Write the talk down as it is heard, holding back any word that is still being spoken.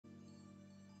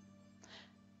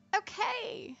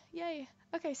Okay, yay.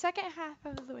 Okay, second half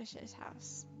of the witch's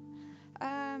house.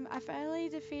 I finally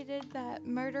defeated that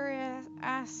murderous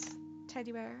ass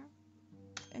teddy bear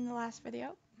in the last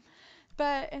video.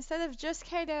 But instead of just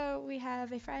Kato, we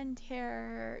have a friend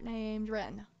here named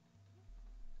Ren.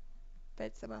 But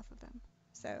it's the both of them.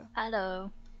 So,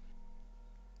 Hello.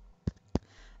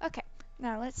 okay.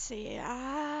 Now let's see.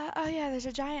 Oh yeah, there's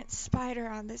a giant spider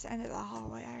on this end of the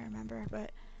hallway, I remember,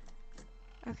 but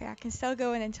okay, I can still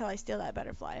go in until I steal that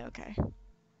butterfly. Okay.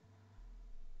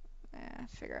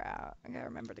 Figure out. I gotta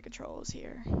remember the controls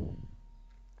here.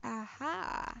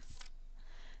 Aha!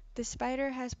 The spider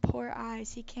has poor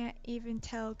eyes. He can't even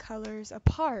tell colors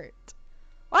apart.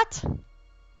 What?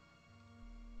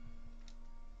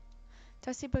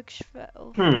 Dusty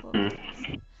bookshelf.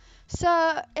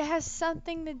 So it has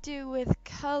something to do with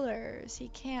colors. He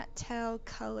can't tell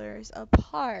colors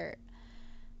apart.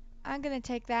 I'm gonna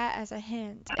take that as a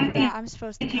hint, and that I'm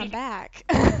supposed to come back.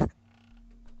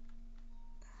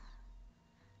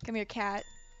 Come here, cat.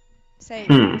 Say,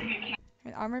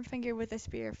 an armored finger with a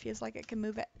spear feels like it can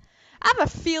move it. I have a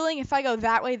feeling if I go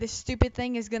that way, this stupid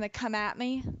thing is gonna come at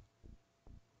me.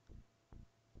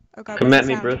 Oh god, Come what's at that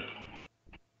me, sound? bro.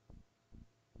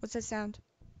 What's that sound?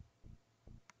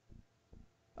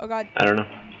 Oh god. I don't know.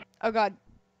 Oh god.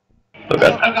 Oh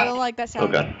god. I don't like that Oh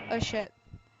sound. god. Oh shit.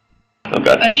 Oh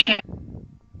god.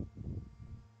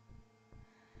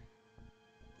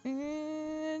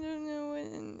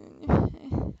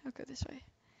 I'll go this way.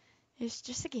 It's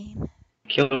just a game.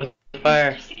 Kill with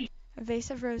fire. A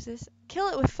vase of roses. Kill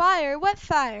it with fire? What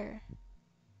fire?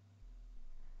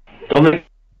 Don't make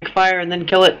fire and then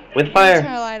kill it with Turn fire.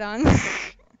 a light on.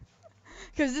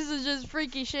 Cause this is just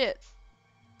freaky shit.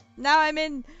 Now I'm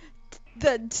in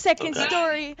the second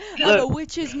story of a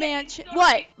witch's mansion.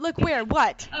 What? Look where?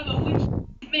 What?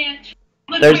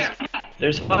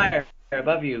 There's fire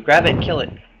above you. Grab it, kill it.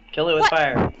 Kill it with What?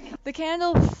 fire. The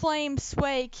candle flames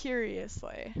sway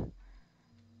curiously.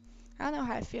 I don't know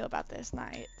how I feel about this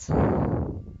night.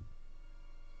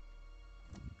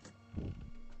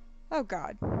 Oh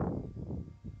god.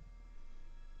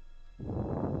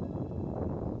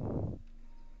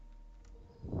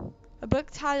 A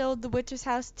book titled The Witch's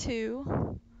House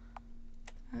 2.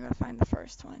 I gotta find the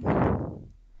first one.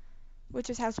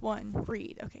 Witch's House 1.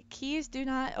 Read. Okay. Keys do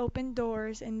not open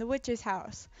doors in the witch's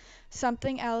house.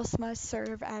 Something else must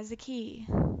serve as a key.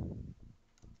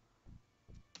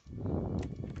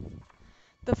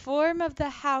 The form of the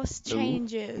house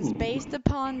changes based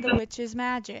upon the witch's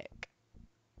magic.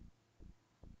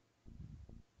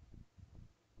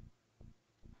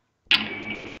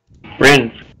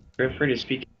 Ren, feel free to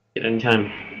speak at any time.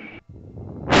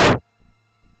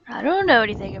 I don't know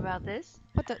anything about this.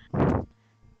 What the?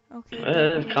 Okay.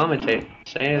 Commentate.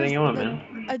 Say anything you want,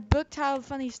 man. A book titled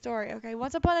Funny Story. Okay,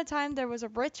 once upon a time there was a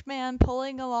rich man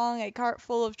pulling along a cart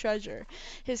full of treasure.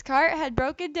 His cart had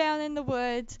broken down in the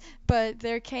woods, but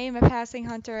there came a passing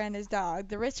hunter and his dog.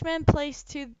 The rich man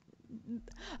pleaded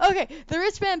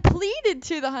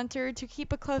to the hunter to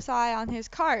keep a close eye on his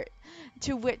cart,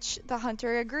 to which the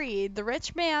hunter agreed. The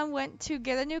rich man went to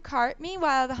get a new cart.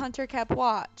 Meanwhile, the hunter kept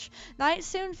watch. Night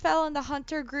soon fell and the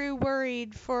hunter grew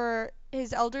worried for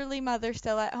his elderly mother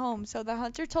still at home, so the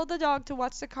hunter told the dog to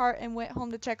watch the cart and went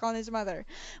home to check on his mother.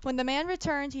 When the man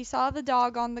returned, he saw the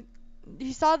dog on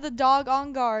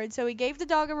guard, so he gave the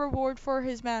dog a reward for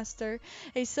his master,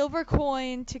 a silver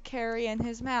coin to carry in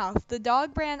his mouth. The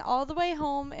dog ran all the way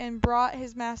home and brought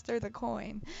his master the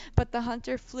coin, but the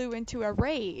hunter flew into a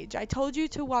rage. I told you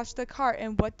to watch the cart,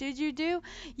 and what did you do?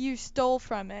 You stole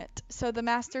from it. So the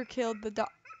master killed the dog.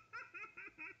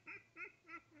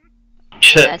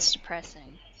 That's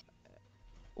depressing.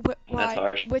 Why? That's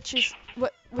harsh.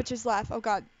 Witches laugh. Oh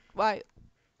god. Why?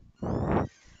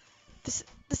 The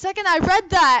second I read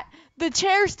that, the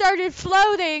chair started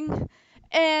floating,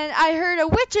 and I heard a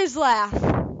witch's laugh.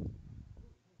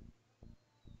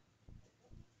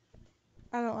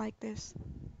 I don't like this.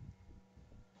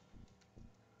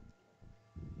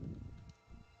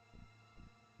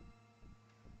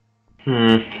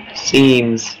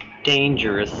 Seems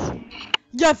dangerous.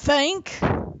 You think?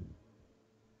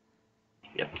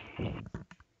 Yep.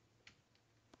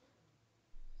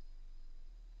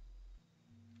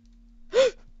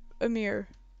 A mirror.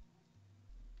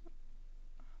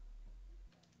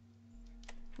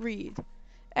 Read.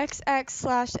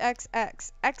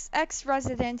 XX/XX. XX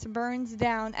residence burns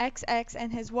down. XX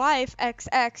and his wife,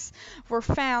 XX, were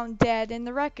found dead in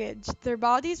the wreckage. Their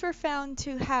bodies were found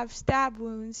to have stab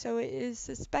wounds, so it is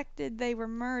suspected they were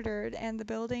murdered and the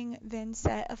building then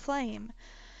set aflame.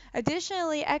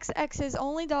 Additionally, XX's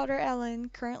only daughter Ellen,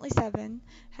 currently 7,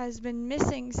 has been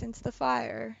missing since the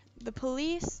fire. The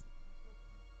police.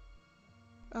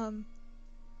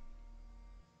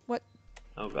 What?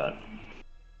 Oh god.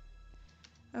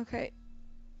 Okay.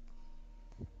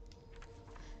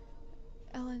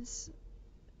 Ellen's.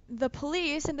 The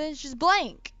police, and then it's just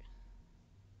blank.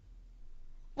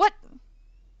 What?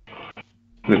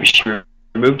 Maybe she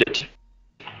removed it.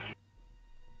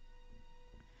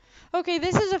 Okay,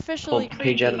 this is officially Pull the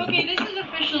creepy. page out of the book.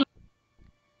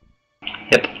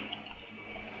 Yep.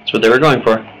 That's what they were going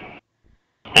for.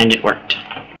 And it worked.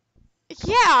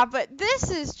 Yeah, but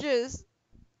this is just.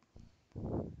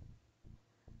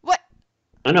 What?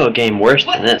 I know a game worse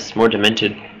than this, more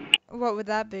demented. What would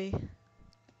that be?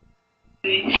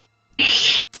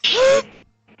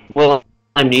 Well,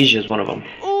 Amnesia is one of them.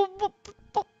 Oh,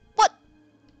 what?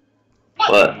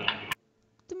 What?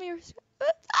 The mirrors.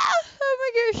 Oh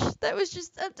my gosh, that was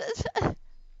just.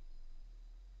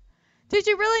 Did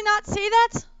you really not see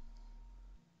that?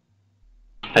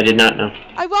 I did not know.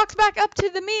 I walked back up to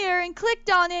the mirror and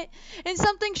clicked on it, and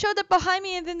something showed up behind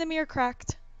me, and then the mirror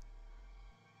cracked.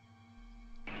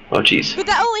 Oh jeez. But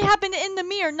that only happened in the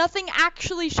mirror. Nothing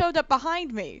actually showed up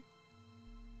behind me.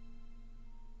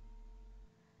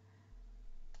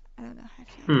 I don't know how I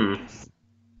feel about this.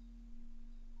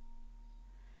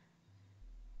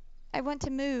 I want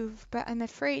to move, but I'm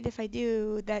afraid if I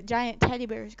do, that giant teddy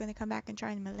bear is going to come back and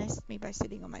try and molest me by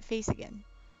sitting on my face again.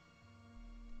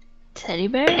 Teddy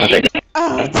bear? Okay.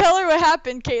 Oh, tell her what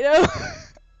happened, Kato.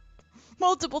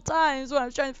 Multiple times when I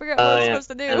was trying to figure out what I was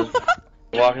supposed to do.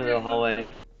 Walking through the hallway.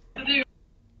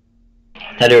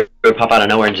 Teddy would pop out of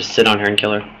nowhere and just sit on her and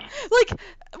kill her. Like,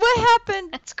 what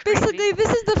happened? That's crazy. Basically, this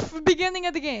is the beginning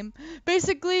of the game.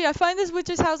 Basically, I find this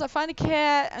witch's house, I find a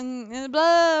cat, and blah,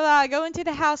 blah, blah. I go into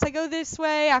the house, I go this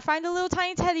way, I find a little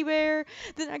tiny teddy bear,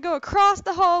 then I go across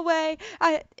the hallway,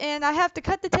 and I have to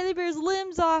cut the teddy bear's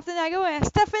limbs off, then I go and I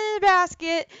stuff it in a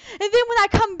basket, and then when I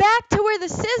come back to where the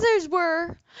scissors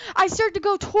were, I start to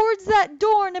go towards that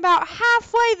door, and about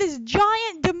halfway, this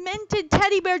giant, demented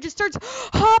teddy bear just starts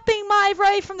hopping my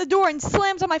way from the door and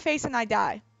slams on my face, and I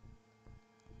die.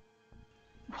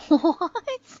 What?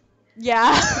 Yeah.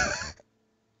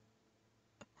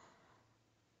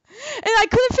 And I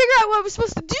couldn't figure out what I was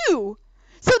supposed to do.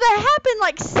 So that happened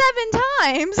like 7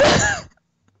 times.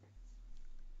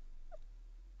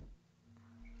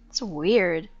 It's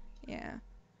weird. Yeah.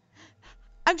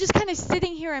 I'm just kind of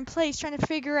sitting here in place trying to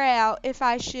figure out if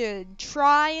I should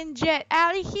try and jet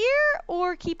out of here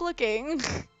or keep looking.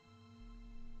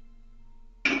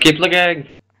 Keep looking.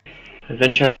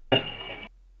 Adventure.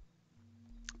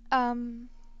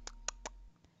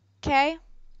 Okay.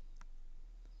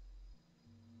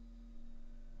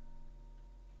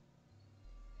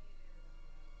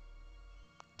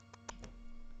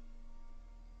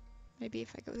 Maybe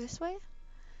if I go this way.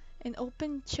 An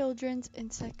open children's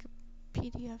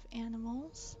encyclopedia of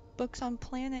animals. Books on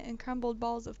planet and crumbled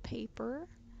balls of paper.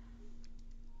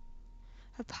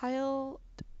 A piled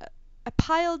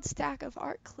stack of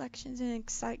art collections and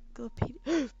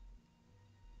encyclopedia.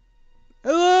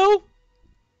 Hello?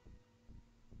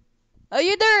 How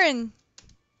you doing?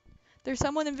 There's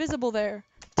someone invisible there.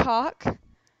 Talk.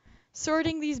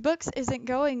 Sorting these books isn't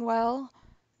going well.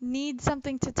 Need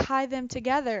something to tie them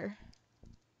together.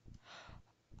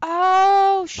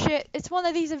 Oh shit, it's one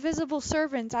of these invisible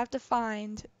servants I have to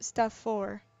find stuff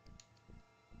for.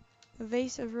 A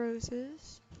vase of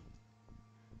roses.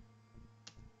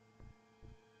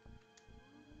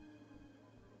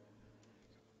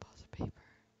 Balls of paper.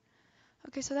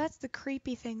 Okay, so that's the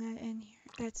creepy thing that in here.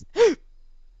 That's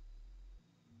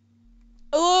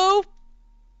Hello?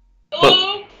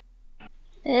 Hello?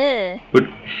 Eh.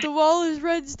 The wall is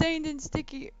red stained and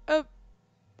sticky.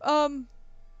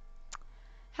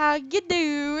 How you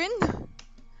doing? I'm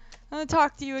gonna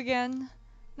talk to you again.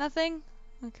 Nothing?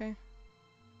 Okay.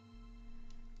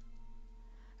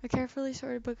 A carefully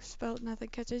sorted bookshelf, nothing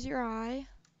catches your eye.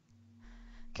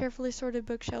 Carefully sorted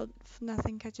bookshelf,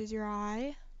 nothing catches your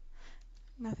eye.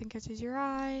 Nothing catches your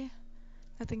eye.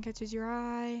 Nothing catches your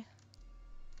eye.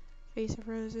 Vase of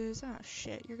roses. Oh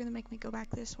shit, you're gonna make me go back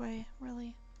this way,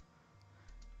 really?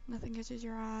 Nothing catches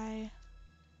your eye.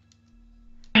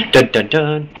 Dun dun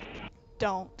dun.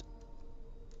 Don't.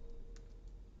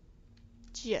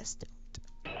 Just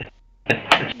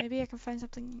don't. Maybe I can find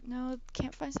something. No,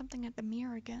 can't find something at the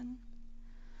mirror again.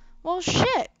 Well,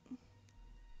 shit.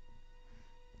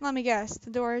 Let me guess.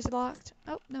 The door is locked.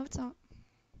 Oh, no, it's not.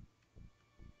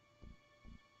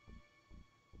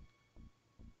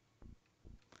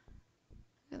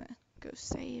 I'm gonna go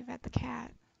save at the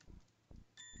cat.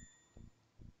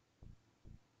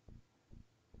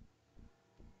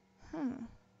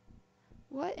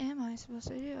 What am I supposed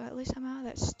to do? At least I'm out of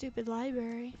that stupid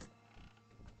library.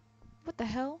 What the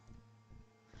hell?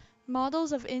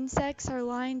 Models of insects are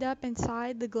lined up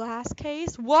inside the glass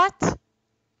case. What?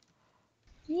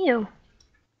 Ew.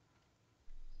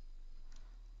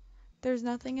 There's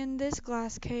nothing in this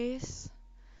glass case.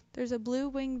 There's a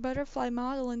blue-winged butterfly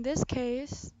model in this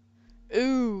case.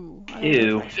 Ooh. I don't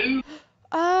know if I should-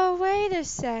 Oh, wait a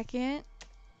second.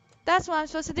 That's what I'm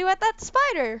supposed to do at that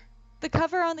spider. The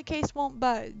cover on the case won't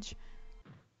budge.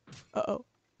 Uh-oh.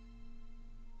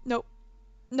 Nope.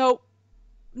 Nope.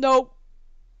 Nope.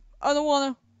 I don't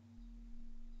wanna.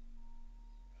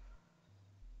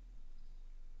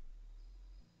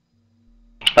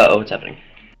 Uh-oh, what's happening?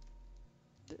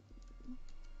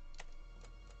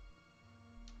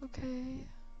 Okay.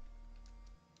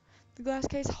 The glass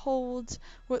case holds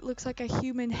what looks like a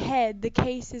human head. The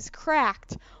case is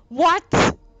cracked. What?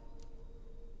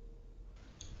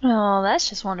 Oh, that's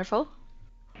just wonderful.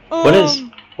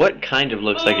 What kind of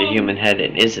looks like a human head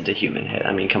and isn't a human head?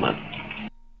 I mean, come on.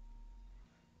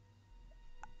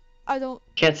 I don't.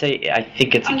 Can't say I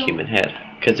think it's a human head,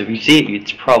 because if you see it,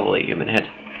 it's probably a human head.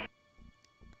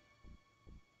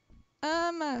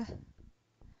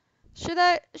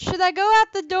 Should I go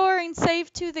out the door and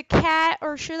save to the cat,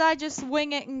 or should I just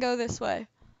wing it and go this way?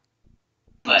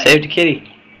 Save the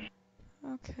kitty.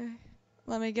 Okay.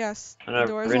 Let me guess. I don't know, The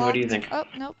door's Rin, locked. what do you think? Oh,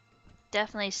 nope.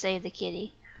 Definitely save the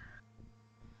kitty.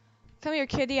 Come here,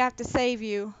 kitty. I have to save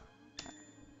you.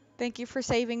 Thank you for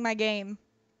saving my game.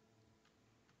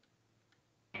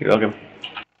 You're welcome.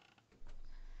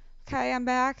 Okay, I'm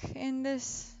back in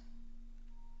this.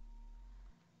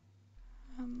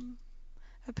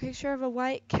 A picture of a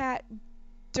white cat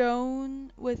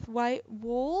done with white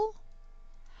wool?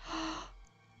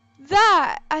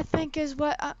 That, I think, is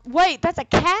what. Wait, that's a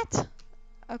cat?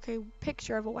 Okay,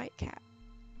 picture of a white cat.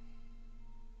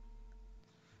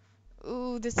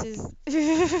 Ooh, this is.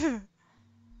 I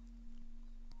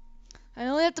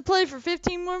only have to play for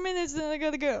 15 more minutes, then I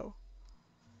gotta go.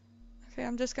 Okay,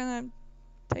 I'm just gonna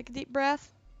take a deep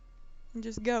breath and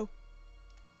just go.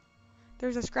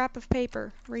 There's a scrap of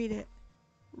paper. Read it.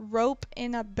 Rope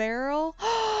in a barrel?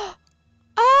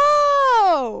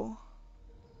 Oh!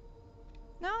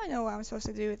 Now I know what I'm supposed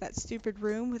to do with that stupid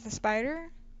room with the spider.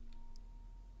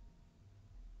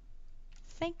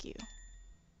 Thank you.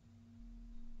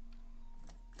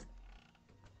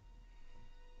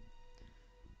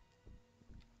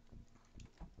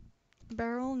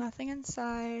 Barrel, nothing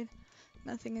inside.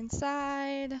 Nothing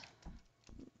inside.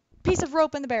 Piece of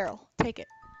rope in the barrel. Take it.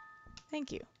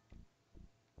 Thank you.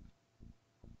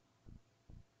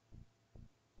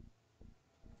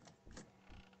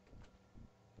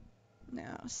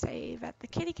 Now save at the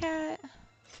kitty cat.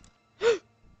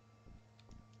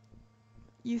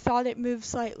 You thought it moved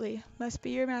slightly. Must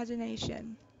be your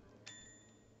imagination.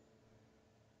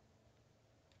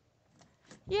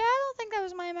 Yeah, I don't think that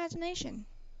was my imagination.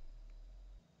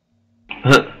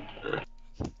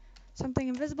 Something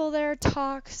invisible there.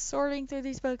 Talk. Sorting through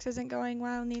these books isn't going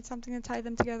well. Need something to tie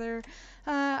them together.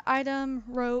 Item.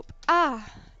 Rope. Ah,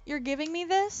 you're giving me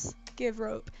this? Give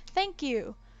rope. Thank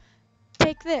you.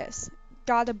 Take this.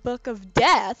 Got a book of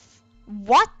death?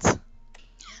 What?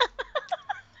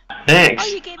 Thanks. Oh,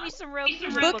 you gave me some rope.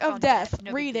 Here's a Book of on death.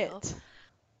 No Read big deal. it.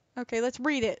 Okay, let's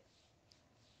read it.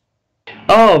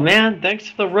 Oh man, thanks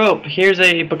for the rope. Here's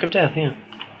a book of death. Yeah.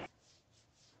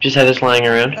 Just had this lying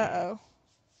around. Uh-oh.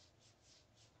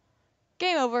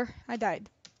 Game over. I died.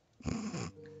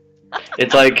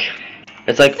 It's like,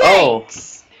 oh,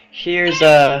 Thanks. here's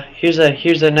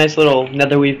a nice little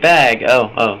netherweave bag.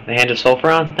 Oh, the hand of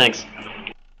Sulfuron. Thanks.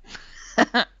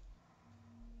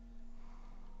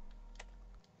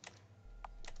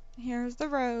 Here's the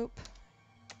rope.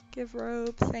 Give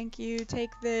rope. Thank you. Take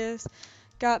this.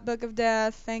 Got book of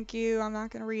death. Thank you. I'm not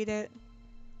gonna read it.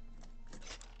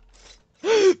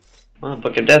 Well,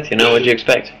 book of death. You know, what'd you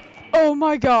expect? Oh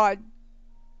my god.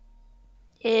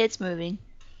 It's moving.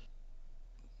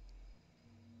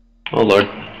 Oh lord.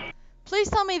 Please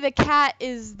tell me the cat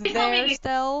is there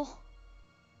still.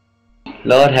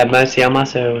 Lord have mercy on my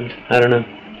soul. I don't know.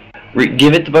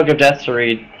 Give it the book of death to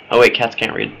read. Oh wait, cats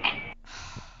can't read.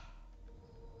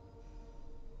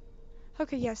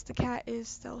 Okay, yes, the cat is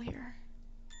still here.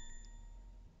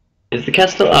 Is the cat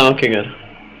still? Oh, okay, good.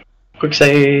 Quick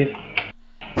save.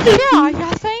 Yeah,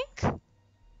 I think.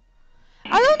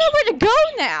 I don't know where to go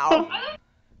now.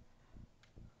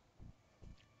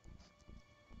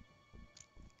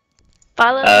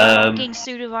 Follow the walking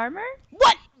suit of armor?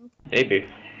 What? Maybe.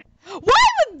 Why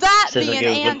would that Says be I an go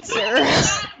look-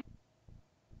 answer?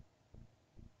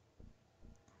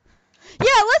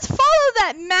 Yeah, let's follow that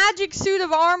that magic suit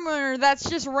of armor that's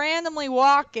just randomly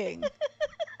walking.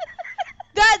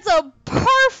 That's a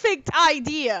perfect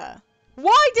idea.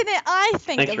 Why didn't I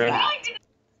think Thanks, of Ren. that?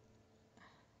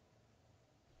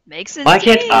 Makes sense. Why to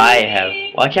can't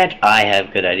me. Why can't I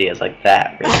have good ideas like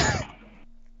that? Really?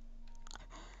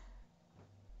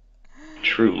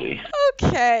 Truly.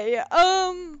 Okay,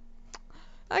 I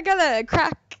gotta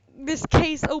crack this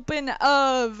case open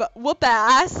of whoop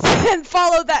ass and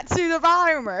follow that suit of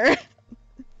armor.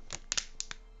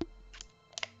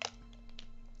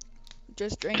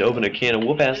 Just drink. To open a can of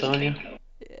whoop ass on you.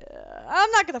 Yeah,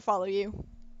 I'm not gonna follow you.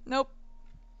 Nope.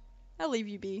 I'll leave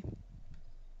you be.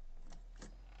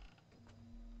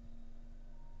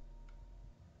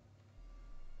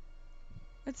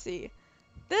 Let's see.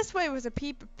 This way was a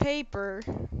peep of paper.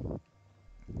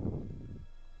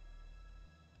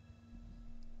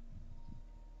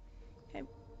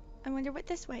 I wonder what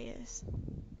this way is.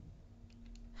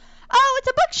 Oh, it's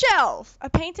a bookshelf! A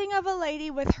painting of a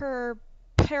lady with her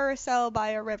parasol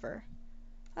by a river.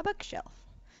 A bookshelf.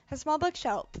 A small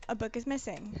bookshelf. A book is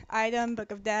missing. Item,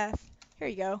 book of death. Here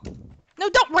you go. No,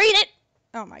 don't read it!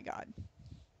 Oh my god.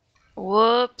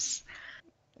 Whoops.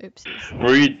 Oopsies.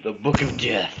 Read the Book of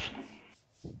Death.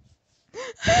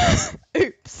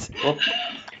 Oops.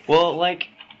 Well, like,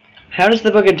 how does the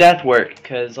Book of Death work?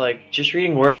 Because, like, just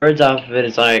reading words off of it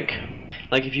is like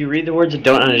if you read the words and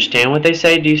don't understand what they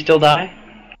say, do you still die?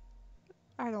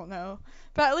 I don't know.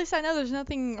 But at least I know there's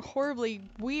nothing horribly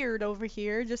weird over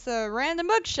here. Just a random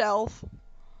bookshelf.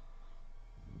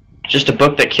 Just a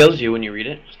book that kills you when you read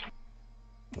it.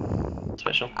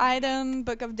 Special. Item,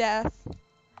 book of death.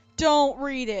 Don't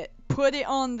read it. Put it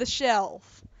on the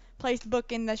shelf. Place the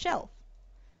book in the shelf.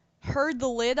 Heard the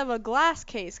lid of a glass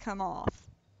case come off.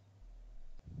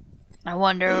 I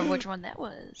wonder which one that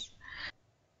was.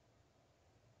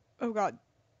 Oh god.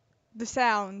 The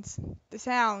sounds. The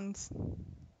sounds.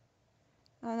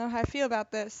 I don't know how I feel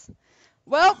about this.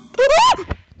 Well.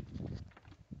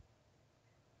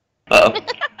 Uh-oh.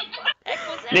 Heck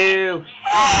was that? No.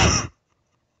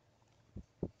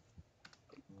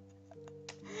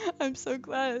 I'm so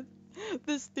glad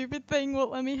this stupid thing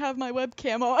won't let me have my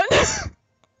webcam on.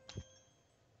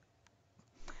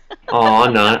 Oh,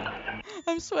 I'm not.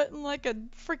 I'm sweating like a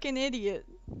freaking idiot.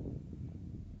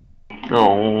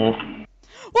 Oh. Well,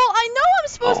 I know I'm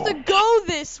supposed to go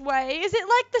this way. Is it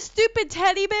like the stupid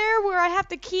teddy bear where I have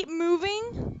to keep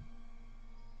moving?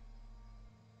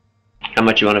 How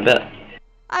much you want to bet?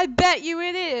 I bet you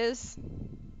it is.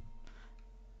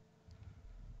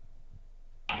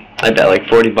 I bet like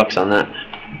 $40 on that.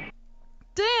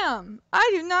 Damn,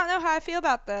 I do not know how I feel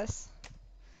about this.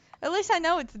 At least I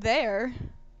know it's there.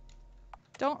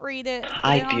 Don't read it. Put it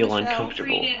I on feel the shelf.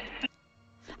 uncomfortable. You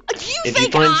If think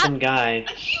you find I some guy,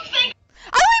 don't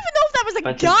even know if that was a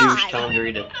find some douche, tell guy. him to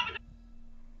read it.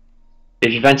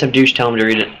 If you find some douche, tell him to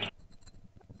read it.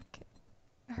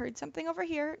 I heard something over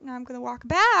here. Now I'm gonna walk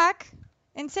back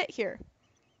and sit here.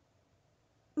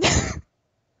 I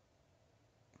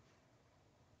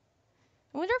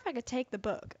wonder if I could take the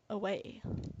book away.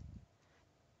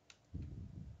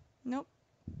 Nope.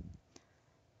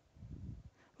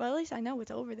 Well, at least I know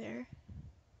what's over there.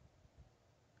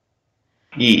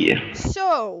 Yeah.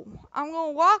 So, I'm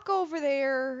gonna walk over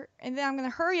there, and then I'm gonna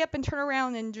hurry up and turn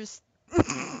around and just...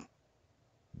 I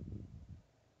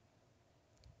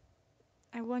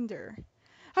wonder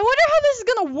how this is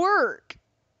gonna work.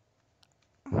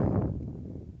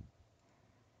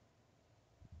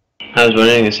 I was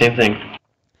wondering the same thing.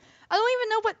 I don't even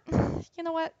know what... You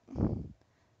know what?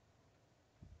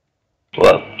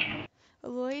 What? A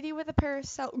lady with a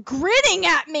parasol grinning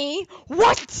at me?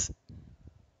 What?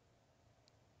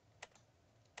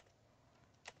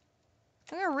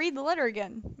 I'm gonna read the letter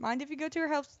again. Mind if you go to her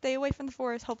house, stay away from the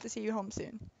forest, hope to see you home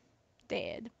soon.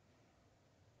 Dead.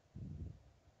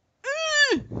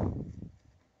 I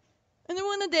don't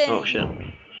wanna dance. Oh shit. What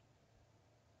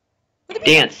do you mean?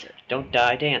 Dance. Don't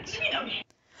die, dance.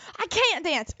 I can't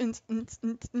dance.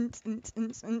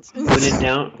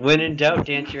 When in doubt,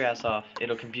 dance your ass off.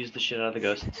 It'll confuse the shit out of the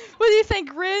ghosts. What do you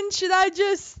think, Rin? Should I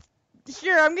just...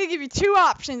 Here, I'm gonna give you two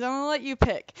options. I'm gonna let you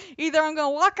pick. Either I'm gonna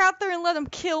walk out there and let him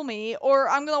kill me, or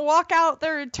I'm gonna walk out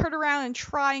there and turn around and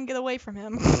try and get away from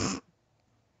him.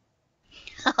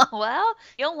 Well,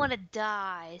 you don't want to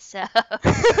die, so.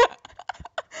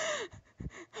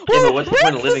 Yeah, but what's the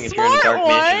point of living if you're in a dark mansion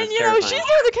that's You know, she's the terrifying?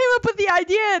 one that came up with the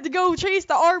idea to go chase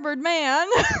the armored man.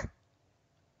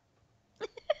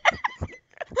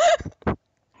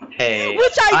 Hey,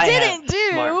 Which I have didn't do.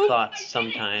 Smart thoughts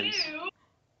sometimes.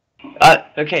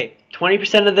 Okay,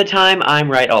 20% of the time, I'm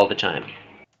right all the time.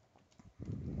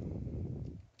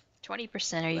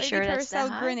 20%. Are you Lady sure that's that Parasol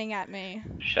high? grinning at me.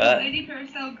 Shut. Lady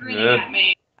Parasol grinning at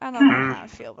me. I don't know how I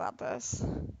feel about this.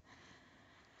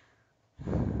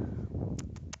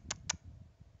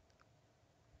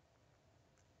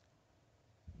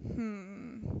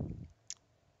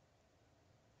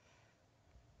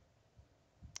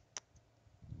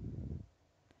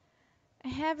 I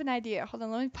have an idea. Hold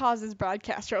on, let me pause this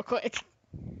broadcast real quick.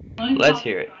 Let's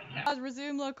hear it.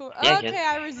 Resume local. Yeah, Okay,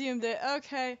 I resumed it.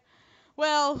 Okay.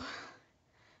 Well,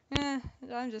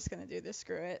 I'm just gonna do this.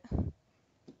 Screw it.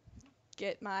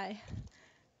 Get my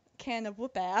can of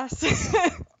whoop ass.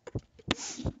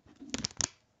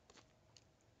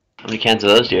 How many cans of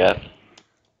those do you have?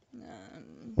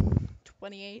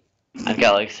 28. I've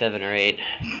got like 7 or 8.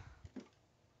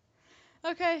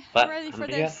 Okay, What? I'm ready How for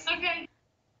many do you this. have? Okay.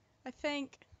 I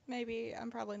think maybe I'm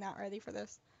probably not ready for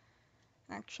this.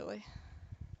 Actually.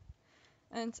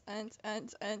 And.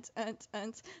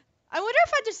 I wonder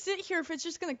if I just sit here, if it's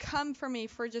just gonna come for me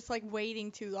for just like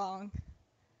waiting too long.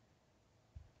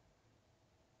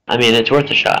 I mean, it's worth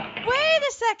a shot. Wait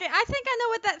a second. I think I know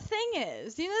what that thing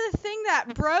is. You know the thing that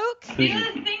broke?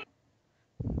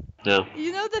 No.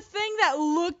 You know the thing that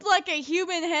looked like a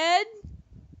human head?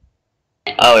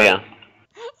 Oh, yeah.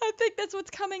 I think that's what's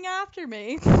coming after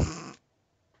me.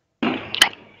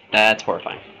 That's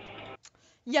horrifying.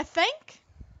 You think?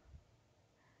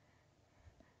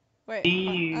 Wait,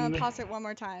 Ew. pause it one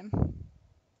more time.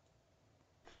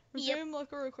 Resume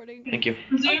local recording. Thank you.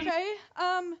 Okay,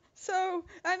 so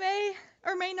I may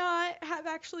or may not have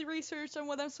actually researched on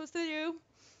what I'm supposed to do,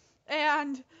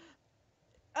 and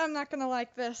I'm not gonna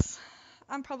like this.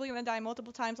 I'm probably gonna die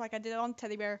multiple times like I did on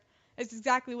Teddy Bear. It's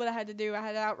exactly what I had to do. I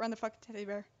had to outrun the fucking Teddy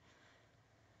Bear.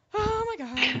 Oh my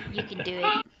god. You can do it.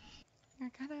 I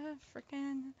gotta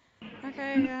freaking.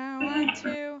 Okay, 1,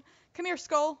 2. Come here,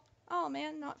 Skull. Oh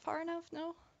man, not far enough?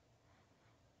 No?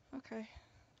 Okay.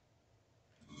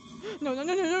 No. How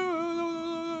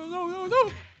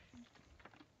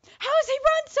does he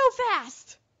run so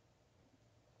fast?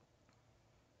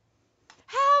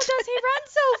 How does he run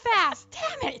so fast?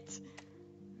 Damn it!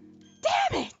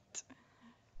 Damn it!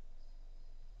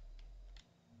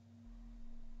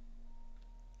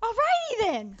 Alrighty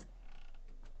then!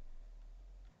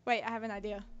 Wait, I have an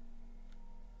idea.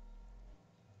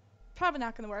 Probably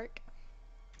not gonna work.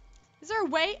 Is there a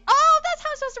way? Oh, that's how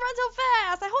I'm supposed to run so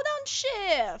fast! I hold down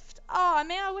shift! Oh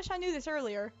man, I wish I knew this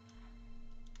earlier.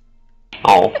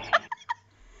 Oh.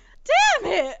 Damn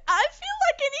it! I feel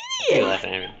like an You're idiot!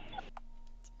 laughing at me.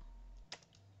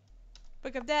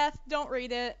 Book of Death, don't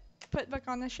read it. Put book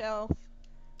on the shelf.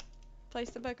 Place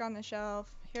the book on the shelf.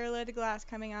 Here, lid of glass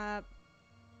coming up.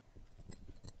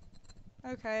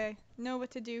 Okay, know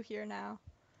what to do here now.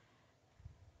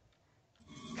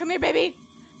 Come here, baby!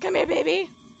 Come here, baby!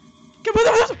 Come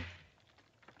on!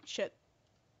 Shit.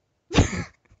 I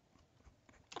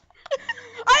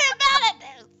am bad at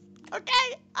this!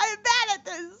 Okay? I am bad at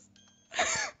this!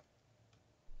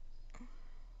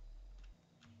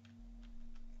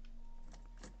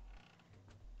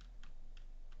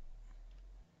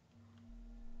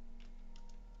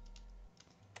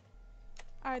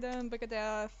 Item, book of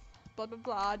death, blah blah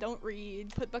blah, don't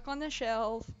read, put book on the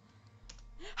shelf.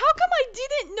 How come I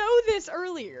didn't know this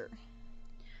earlier?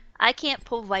 I can't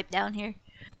pull wipe down here.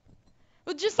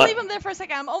 Well, just What? leave him there for a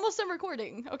second. I'm almost done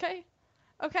recording, okay?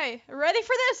 Okay, ready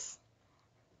for this?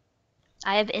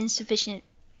 I have insufficient.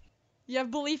 You have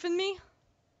belief in me?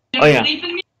 Oh, yeah.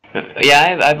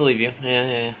 Yeah, I believe you.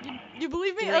 Yeah. You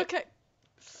believe me? Do it. Okay.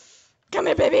 Come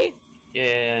here, baby!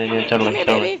 Yeah, totally. Come here,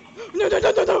 Totally. baby!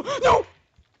 No!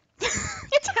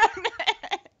 Damn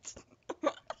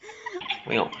it!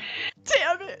 Well,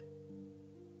 Damn it!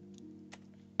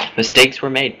 mistakes were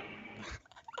made.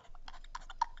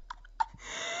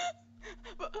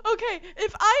 Okay,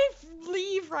 if I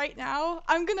leave right now,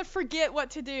 I'm gonna forget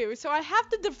what to do. So I have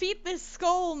to defeat this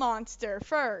skull monster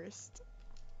first.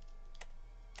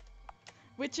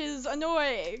 Which is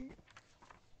annoying.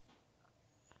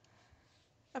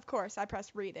 Of course, I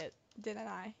pressed read it, didn't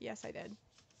I? Yes, I did.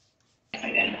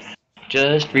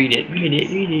 Just read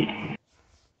it.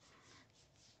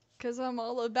 Because I'm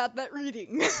all about that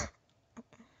reading.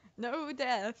 No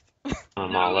death.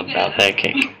 I'm all about that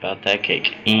cake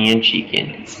and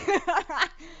chicken.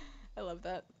 I love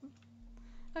that.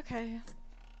 Okay.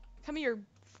 Come here,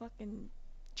 fucking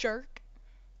jerk.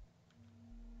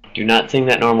 Do not sing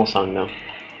that normal song, though.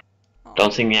 Oh,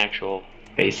 Don't sing the actual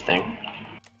bass thing.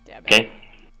 damn it. Okay?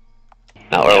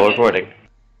 Not while we're recording.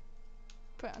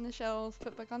 Put on the shelf,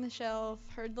 put back on the shelf,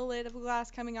 heard the lid of the glass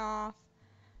coming off.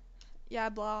 Yeah,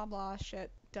 blah blah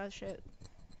shit, does shit.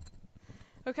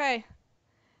 Okay.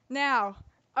 Now,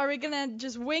 Are we gonna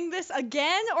just wing this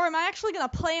again, or am I actually gonna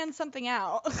plan something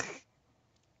out?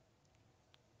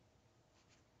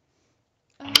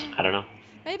 I don't know.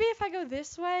 Maybe if I go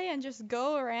this way and just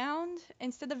go around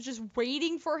instead of just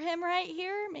waiting for him right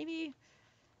here, maybe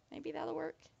that'll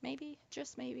work. Maybe,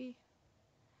 just maybe.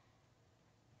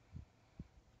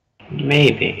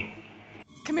 Maybe.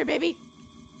 Come here, baby.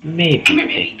 Maybe,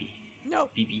 baby. No.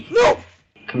 BB. No.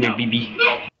 Come here,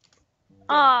 BB.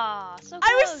 Aw, so close.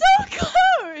 I was so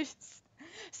close.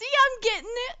 See, I'm getting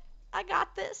it. I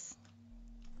got this.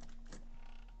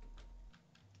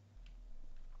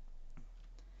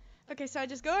 Okay, so I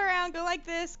just go around, go like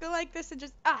this, and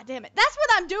just, damn it. That's what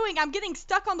I'm doing. I'm getting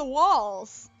stuck on the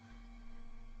walls.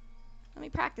 Let me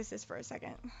practice this for a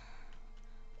second.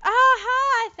 Aha,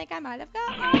 I think I might have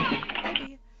gotten it.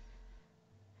 Maybe.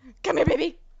 Come here,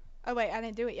 baby. Oh, wait, I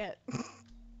didn't do it yet.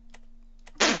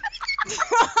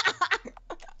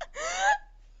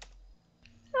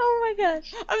 Oh my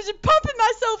gosh. I was just pumping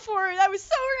myself for it. I was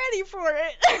so ready for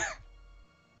it.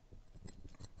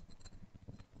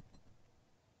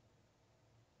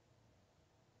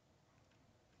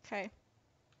 Okay.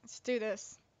 Let's do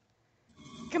this.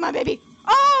 Come on, baby.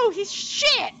 Oh, he's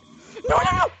shit. No,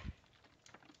 no, no.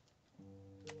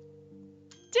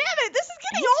 Damn it, this is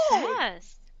getting old.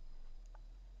 Fast.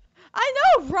 I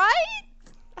know, right?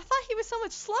 I thought he was so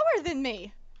much slower than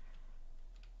me.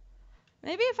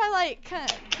 Maybe if I, like, kind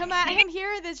of come at him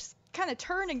here, then just kind of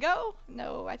turn and go?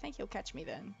 No, I think he'll catch me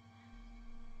then.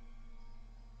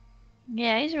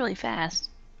 Yeah, he's really fast.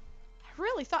 I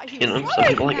really thought he was You know, slower some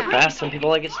people than like it that. fast, some people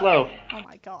like it slow. Oh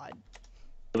my god.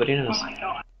 Nobody knows.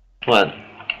 What?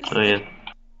 Oh yeah.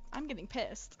 I'm getting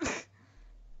pissed.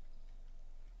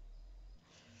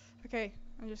 Okay,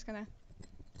 I'm just gonna...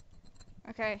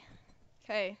 Okay,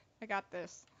 I got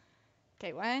this.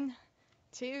 Okay, 1,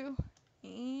 2,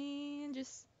 and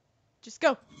just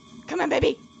go. Come on,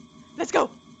 baby. Let's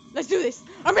go. Let's do this.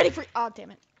 I'm ready for... Oh,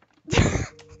 damn it.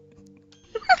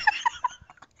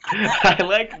 I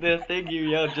like the thing you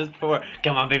yelled just before.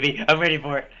 Come on, baby. I'm ready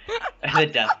for it. And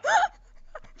then death.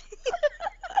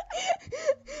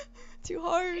 Too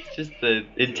hard. Just the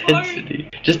intensity.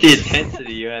 Just the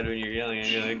intensity you had when you were yelling. And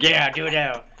you're like, yeah, do it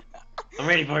now. I'm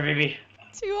ready for it, baby.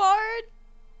 Too hard.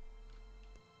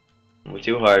 Well,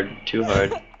 too hard. Too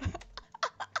hard.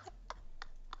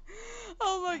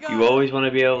 Oh my god. You always want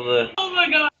to be able to... Oh my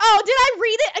god. Oh, did I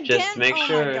read it again? Just make oh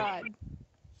sure. my god.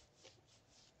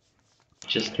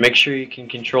 Just make sure you can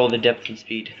control the depth and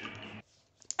speed.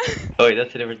 Oh wait,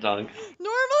 that's a different song.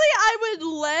 Normally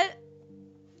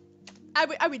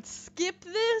I would skip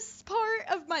this part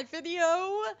of my video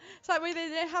so that way they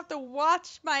didn't have to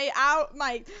watch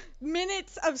my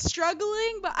minutes of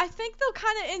struggling, but I think they'll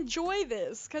kind of enjoy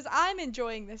this cuz I'm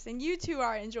enjoying this and you two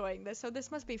are enjoying this, so this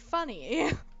must be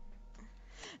funny.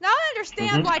 Now I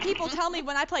understand why people tell me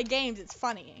when I play games it's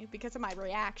funny because of my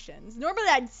reactions. Normally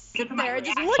I'd sit there and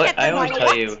just look But at them I always like, tell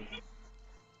what? you.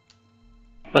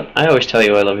 But I always tell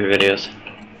you I love your videos.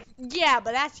 Yeah,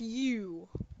 but that's you.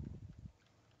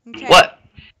 Okay. What?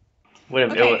 Wait a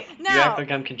minute. Okay, You now- act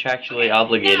like I'm contractually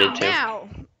obligated to. Now,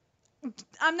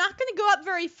 I'm not going to go up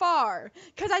very far,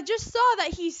 because I just saw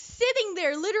that he's sitting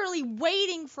there literally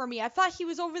waiting for me. I thought he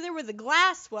was over there where the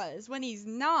glass was, when he's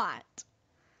not.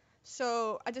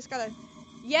 So, I just gotta...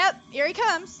 Yep, here he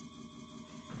comes.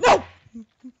 No!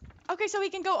 Okay, so he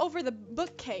can go over the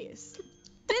bookcase.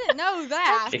 Didn't know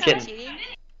that. Hey, That's kid. not cheating.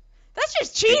 That's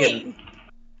just Hey, kid. cheating.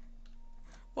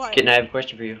 What? Kitten, I have a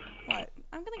question for you. What?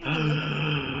 I'm gonna go and look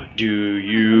at it. Do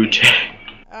you check?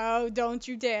 Oh, don't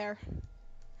you dare.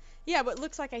 Yeah, what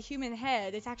looks like a human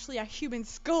head is actually a human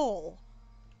skull.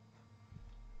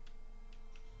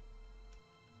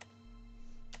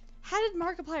 How did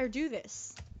Markiplier do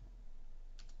this?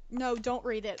 No, don't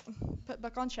read it. Put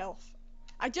back on shelf.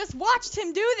 I just watched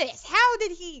him do this. How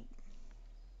did he?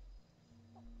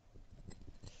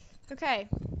 Okay.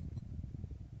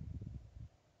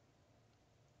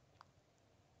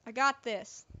 I got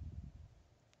this.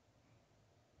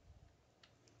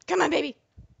 Come on, baby.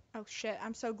 Oh, shit.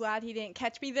 I'm so glad he didn't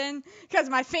catch me then, because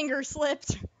my finger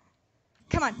slipped.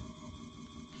 Come on.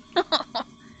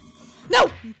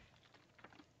 No!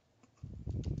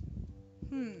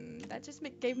 That just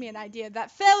gave me an idea.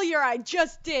 That failure I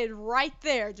just did right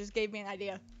there just gave me an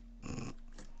idea.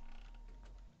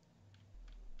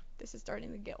 This is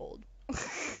starting to get old.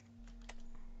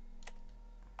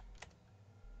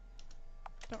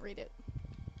 Don't read it.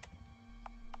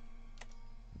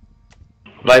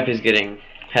 Vipe is getting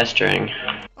pestering.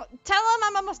 Oh, tell him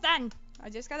I'm almost done. I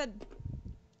just gotta...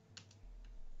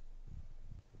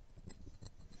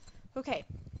 Okay.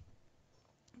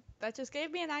 That just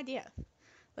gave me an idea.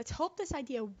 Let's hope this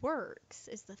idea works,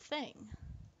 is the thing.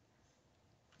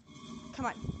 Come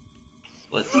on.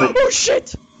 Oh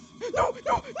shit! No,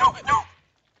 no, no, no!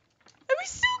 I was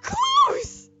so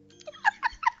close!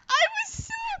 I was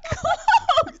so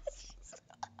close!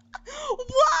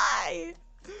 Why?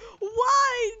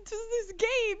 Why does this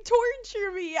game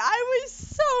torture me? I was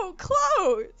so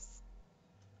close!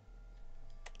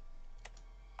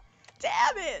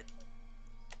 Damn it!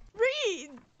 Read!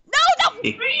 No, no!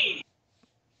 Read!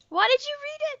 Why did you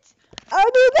read it? I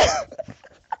don't know.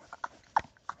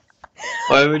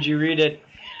 Why would you read it?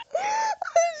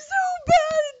 I'm so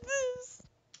bad at this.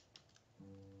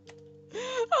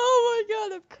 Oh my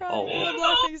god, I'm crying. Oh. I'm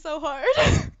laughing so hard.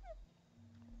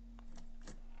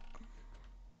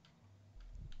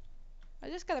 I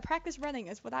just gotta practice running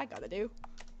is what I gotta do.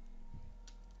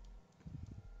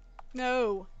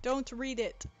 No, don't read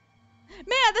it.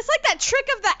 Man, that's like that trick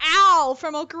of the owl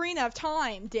from Ocarina of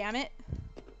Time, damn it.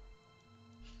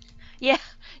 Yeah.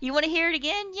 You want to hear it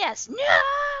again? Yes.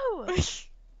 No!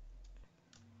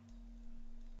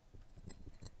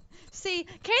 See,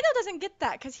 Kato doesn't get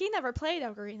that because he never played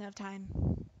Ocarina of Time.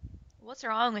 What's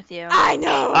wrong with you? I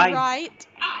know, right?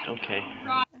 Okay.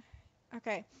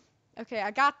 Okay. Okay,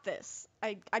 I got this.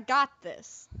 I got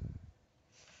this.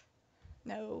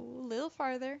 No, a little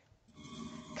farther.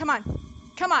 Come on.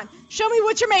 Come on. Show me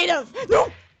what you're made of.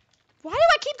 No! Why do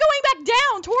I keep going back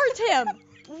down towards him?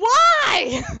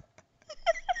 Why?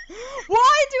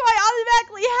 Why do I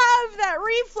automatically have that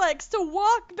reflex to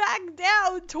walk back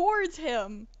down towards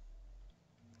him?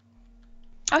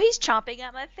 Oh, he's chomping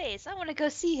at my face. I want to go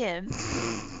see him.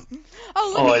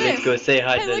 Oh, look at this. Let's go say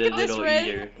hi Hey, to look the at this, little Red.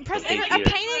 eater. Press the enter.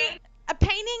 face eater. A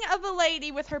painting of a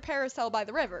lady with her parasol by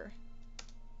the river.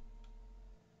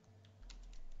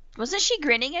 Wasn't she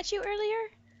grinning at you earlier?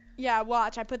 Yeah,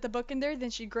 watch. I put the book in there,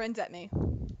 then she grins at me.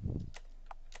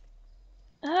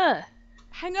 Ugh.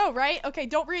 I know, right? Okay,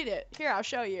 don't read it. Here, I'll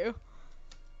show you.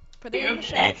 Put it on the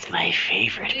shelf. That's my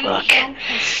favorite book. Oh,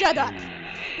 shut up.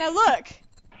 Now look.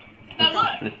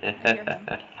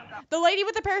 The lady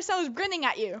with the parasol is grinning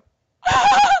at you.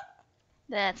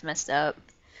 That's messed up.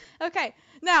 Okay,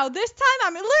 now this time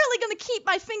I'm literally gonna keep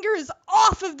my fingers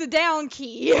off of the down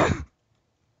key.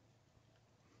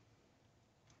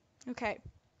 Okay.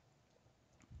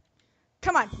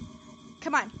 Come on.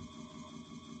 Come on.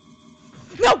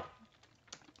 No!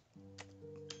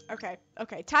 Okay,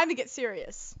 okay, time to get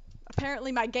serious.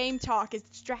 Apparently my game talk is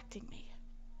distracting me.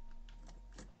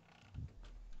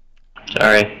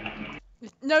 Sorry.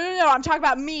 No, no, no, I'm talking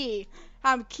about me.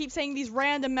 I keep saying these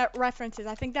random references.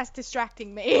 I think that's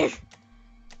distracting me.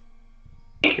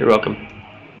 You're welcome.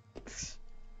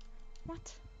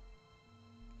 What?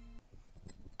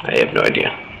 I have no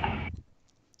idea.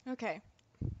 Okay.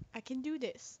 I can do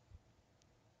this.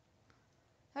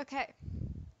 Okay.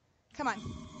 Come on.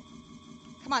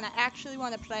 Come on, I actually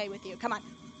want to play with you. Come on.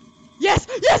 Yes!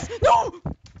 Yes! No!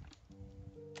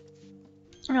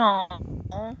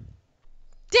 Aww.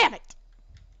 Damn it!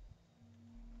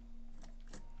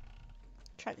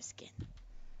 Try this again.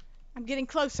 I'm getting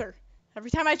closer. Every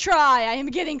time I try, I am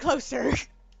getting closer.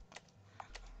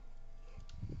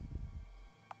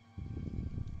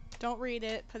 Don't read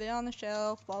it. Put it on the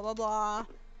shelf. Blah, blah, blah.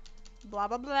 Blah,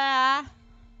 blah, blah.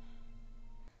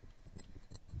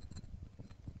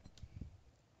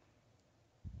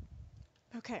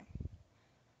 Okay.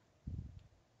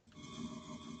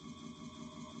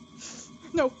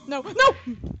 No, no, no!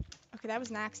 Okay, that was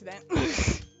an accident.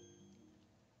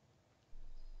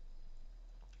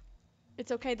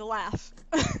 It's okay to laugh.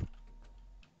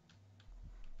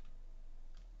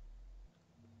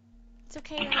 It's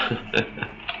okay to laugh.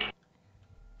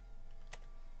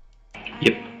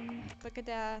 Yep. Book of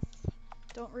Death.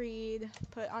 Don't read.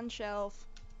 Put on shelf.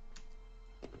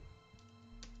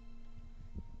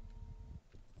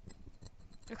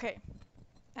 Okay.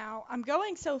 Now, I'm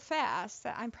going so fast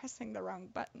that I'm pressing the wrong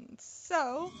button.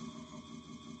 So...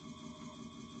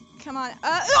 Come on.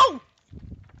 Oh!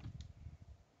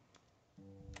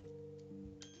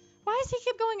 Why does he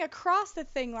keep going across the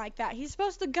thing like that? He's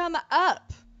supposed to come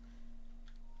up.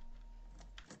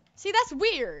 See, that's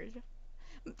weird.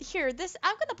 Here,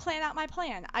 I'm gonna plan out my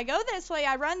plan. I go this way,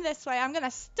 I run this way, I'm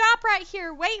gonna stop right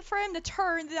here, wait for him to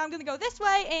turn, then I'm gonna go this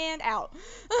way and out.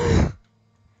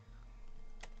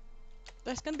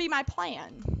 That's gonna be my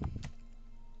plan.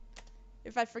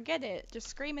 If I forget it, just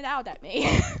scream it out at me.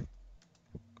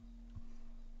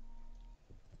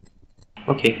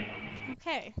 Okay.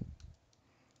 Okay.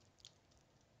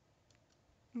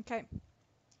 Okay.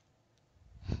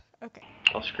 Okay.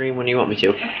 I'll scream when you want me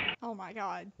to. Oh my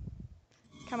god.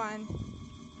 Come on.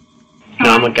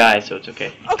 No, I'm a guy, so it's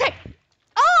okay. Okay!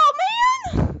 Oh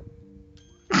man!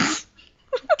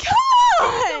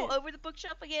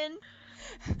 bookshelf again?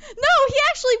 No, he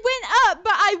actually went up,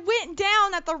 but I went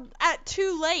down at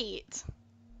too late.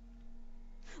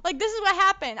 Like, this is what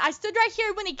happened. I stood right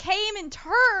here when he came and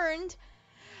turned.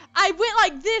 I went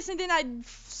like this, and then I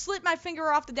slipped my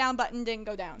finger off the down button and didn't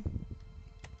go down.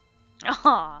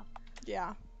 Aw.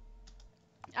 Yeah.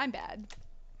 I'm bad.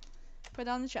 Put it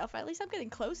on the shelf. At least I'm getting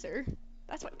closer.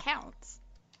 That's what counts.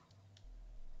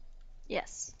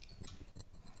 Yes.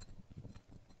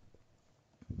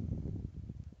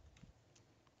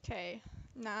 Okay.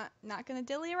 Not gonna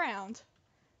dilly around.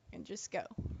 And just go.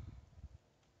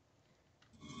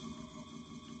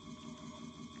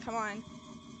 Come on.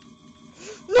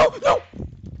 No!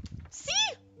 See?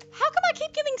 How come I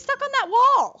keep getting stuck on that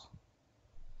wall?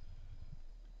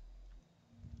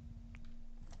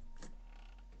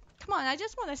 Come on, I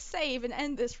just want to save and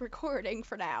end this recording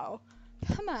for now.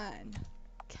 Come on.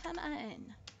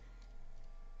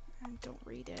 Don't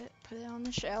read it. Put it on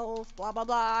the shelf. Blah, blah,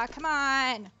 blah. Come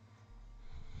on.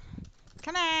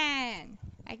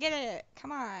 I get it.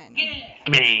 Come on.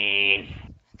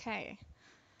 Okay.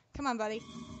 Come on, buddy.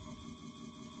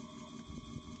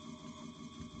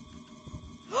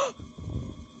 No!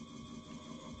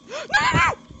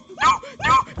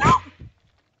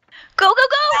 Go!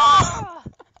 Ah!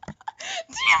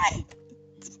 Damn it!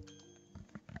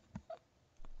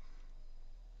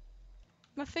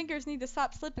 My fingers need to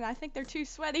stop slipping. I think they're too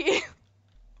sweaty.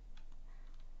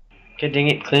 God dang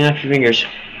it, clean off your fingers.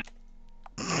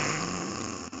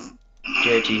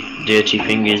 Dirty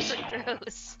fingers.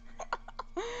 Gross.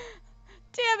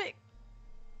 Damn it!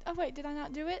 Oh wait, did I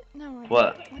not do it? No.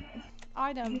 What?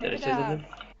 Item. Did I Pick say it up. something?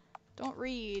 Don't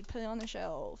read. Put it on the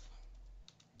shelf.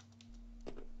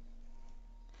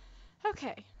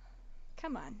 Okay.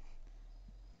 Come on.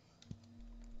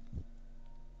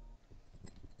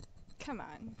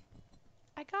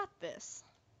 I got this.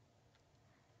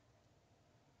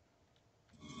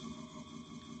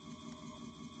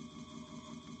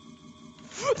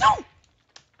 No!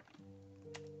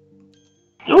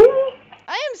 No!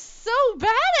 I am so bad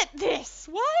at this!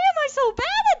 Why am I so bad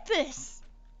at this?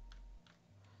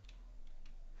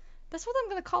 That's what I'm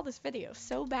gonna call this video.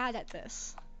 So bad at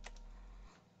this.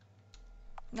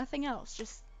 Nothing else.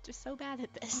 Just so bad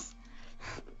at this.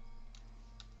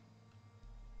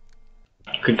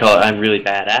 Could call it I'm really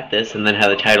bad at this and then have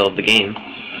the title of the game.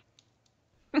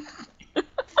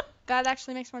 That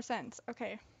actually makes more sense.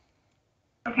 Okay.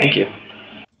 Thank you.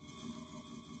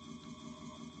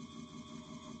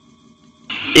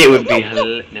 It would be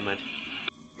never mind.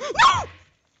 No!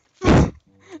 Are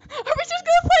we just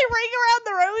gonna play Ring Around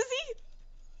the Rosie?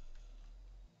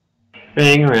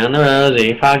 Ring around the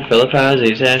rosy, pocket full of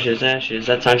posies, ashes, ashes.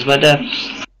 That song's about death.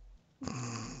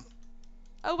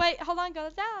 Oh wait, hold on,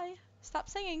 gotta die. Stop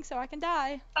singing so I can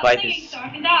die.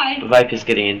 Vipe is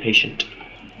getting impatient.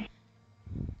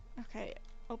 Okay,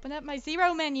 open up my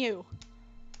zero menu.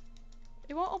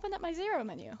 It won't open up my zero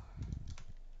menu.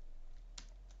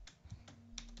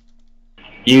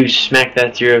 You smack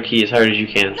that zero key as hard as you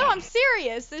can. No, I'm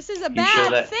serious. This is a sure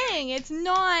bad that- thing. It's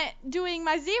not doing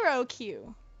my zero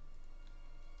queue.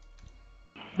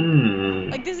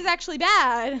 Like, this is actually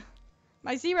bad.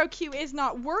 My zero queue is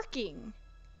not working.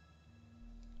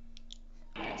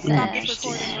 Stop this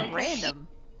recording real quick. Random.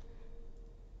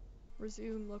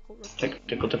 Resume local recording.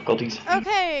 Technical difficulties.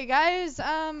 Okay, guys,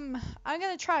 I'm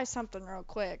gonna try something real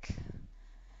quick.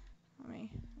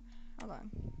 Hold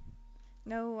on.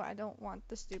 No, I don't want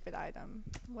the stupid item.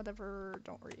 Whatever,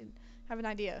 don't read. Have an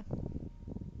idea.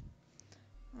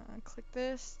 Click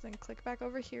this, then click back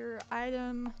over here.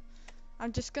 Item.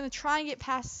 I'm just gonna try and get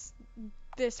past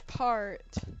this part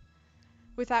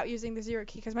without using the zero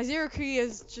key, because my zero key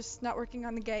is just not working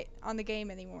on the game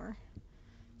anymore.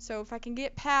 So if I can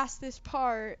get past this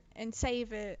part and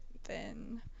save it,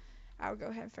 then I'll go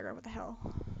ahead and figure out what the hell.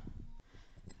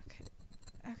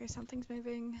 Okay, something's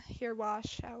moving. Here,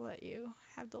 Wash, I'll let you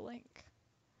have the link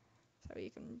so you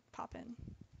can pop in.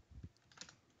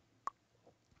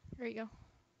 There you go.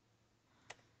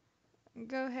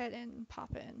 Go ahead and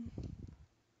pop in.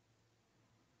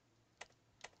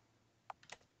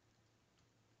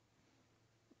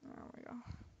 There we go.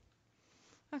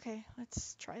 Okay,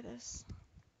 let's try this.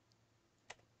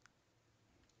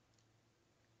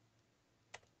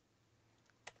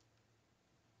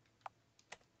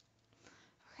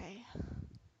 Okay.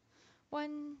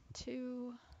 1,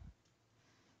 2.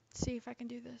 Let's see if I can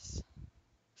do this.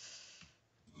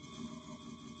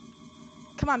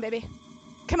 Come on, baby.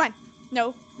 Come on.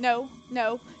 No, no,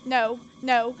 no, no,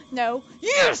 no, no.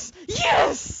 Yes!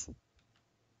 Yes!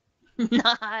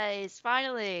 Nice,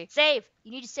 finally. Save.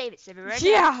 You need to save it. Save it right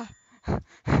now.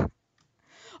 Yeah!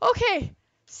 Okay.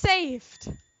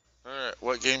 Saved. Alright,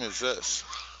 what game is this?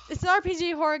 It's an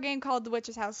RPG horror game called The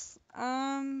Witch's House.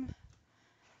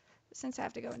 Since I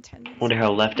have to go in 10 minutes. Wonder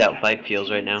how left out Fight feels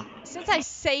right now. Since I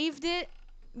saved it,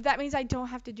 that means I don't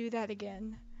have to do that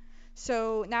again.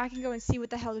 So now I can go and see what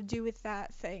the hell to do with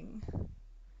that thing.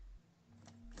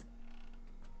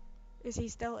 Is he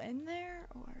still in there,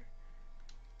 or?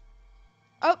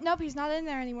 Oh, nope, he's not in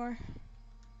there anymore.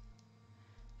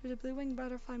 There's a blue-winged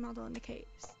butterfly model in the case.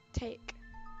 Take.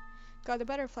 Got a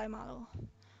butterfly model.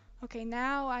 Okay,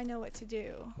 now I know what to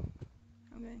do.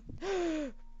 I'm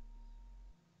gonna...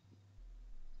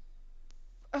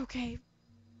 Okay.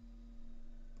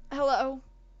 Hello.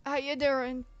 How you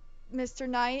doing, Mr.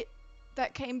 Knight?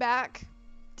 That came back.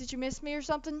 Did you miss me or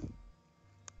something?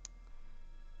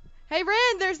 Hey,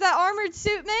 Ren, there's that armored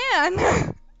suit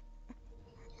man.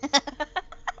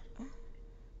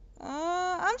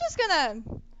 I'm just gonna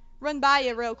run by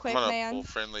you real quick, I'm gonna man. pull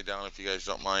friendly down if you guys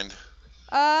don't mind.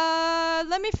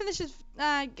 Let me finish this.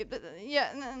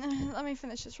 Yeah, let me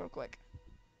finish this real quick.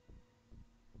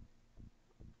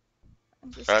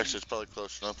 Actually, it's probably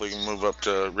close enough. We can move up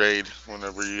to raid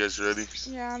whenever you guys are ready.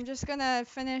 Yeah, I'm just gonna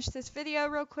finish this video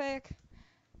real quick.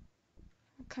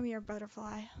 Come here,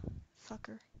 butterfly.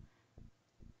 Fucker.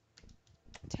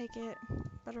 Take it.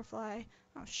 Butterfly.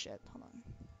 Oh shit, hold on.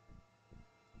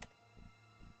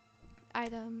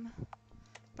 Item.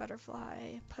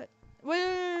 Butterfly. Put.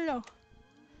 Wait, no.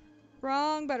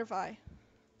 Wrong butterfly.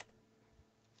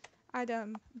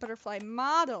 Item. Butterfly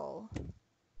model.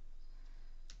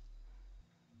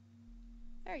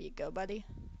 There you go, buddy.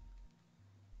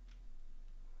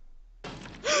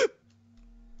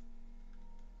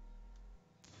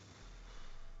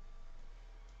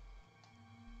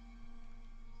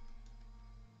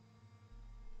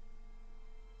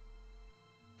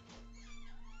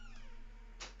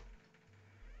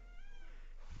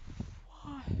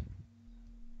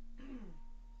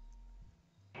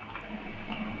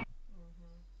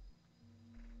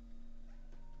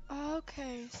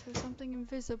 Okay, so something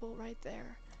invisible right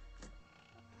there.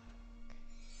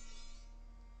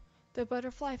 The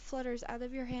butterfly flutters out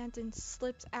of your hand and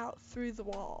slips out through the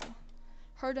wall.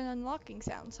 Heard an unlocking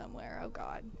sound somewhere. Oh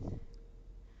god.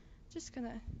 Just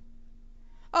gonna...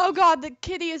 Oh god, the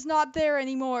kitty is not there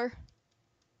anymore.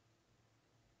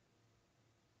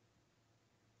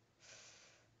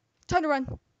 Time to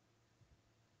run.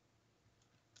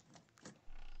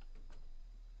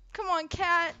 Come on,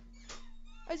 cat.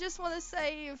 I just want to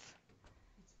save.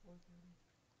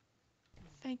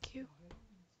 Thank you.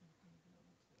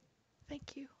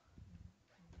 Thank you.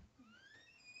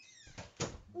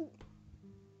 Ooh.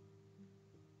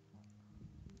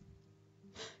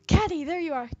 Catty, there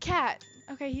you are. Cat.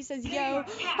 Okay, he says yo.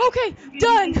 Okay,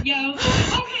 done. Yo.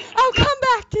 Okay. I'll come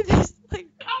back to this. Like,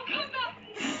 I'll come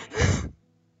back.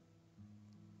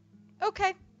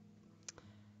 okay.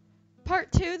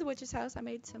 Part 2, The Witch's House. I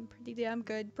made some pretty damn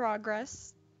good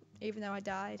progress. Even though I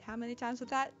died. How many times with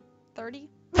that? 30?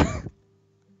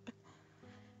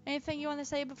 Anything you want to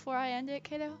say before I end it,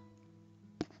 Kato?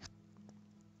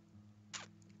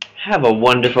 Have a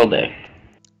wonderful day.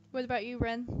 What about you,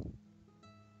 Ren?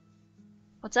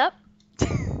 What's up?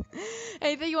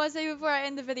 Anything you want to say before I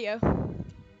end the video?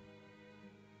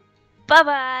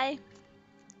 Bye-bye.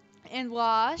 And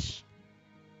Wash.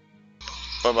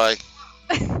 Bye-bye.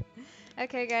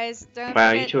 Okay, guys, don't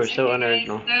Wow, forget you two are so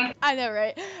unoriginal. I know,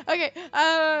 right? Okay,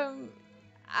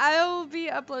 I'll be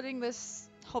uploading this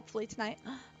hopefully tonight.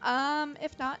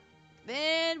 If not,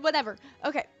 then whatever.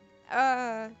 Okay,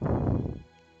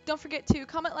 don't forget to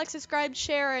comment, like, subscribe,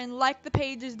 share, and like the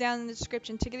pages down in the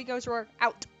description. Tickety Goes Roar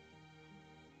out.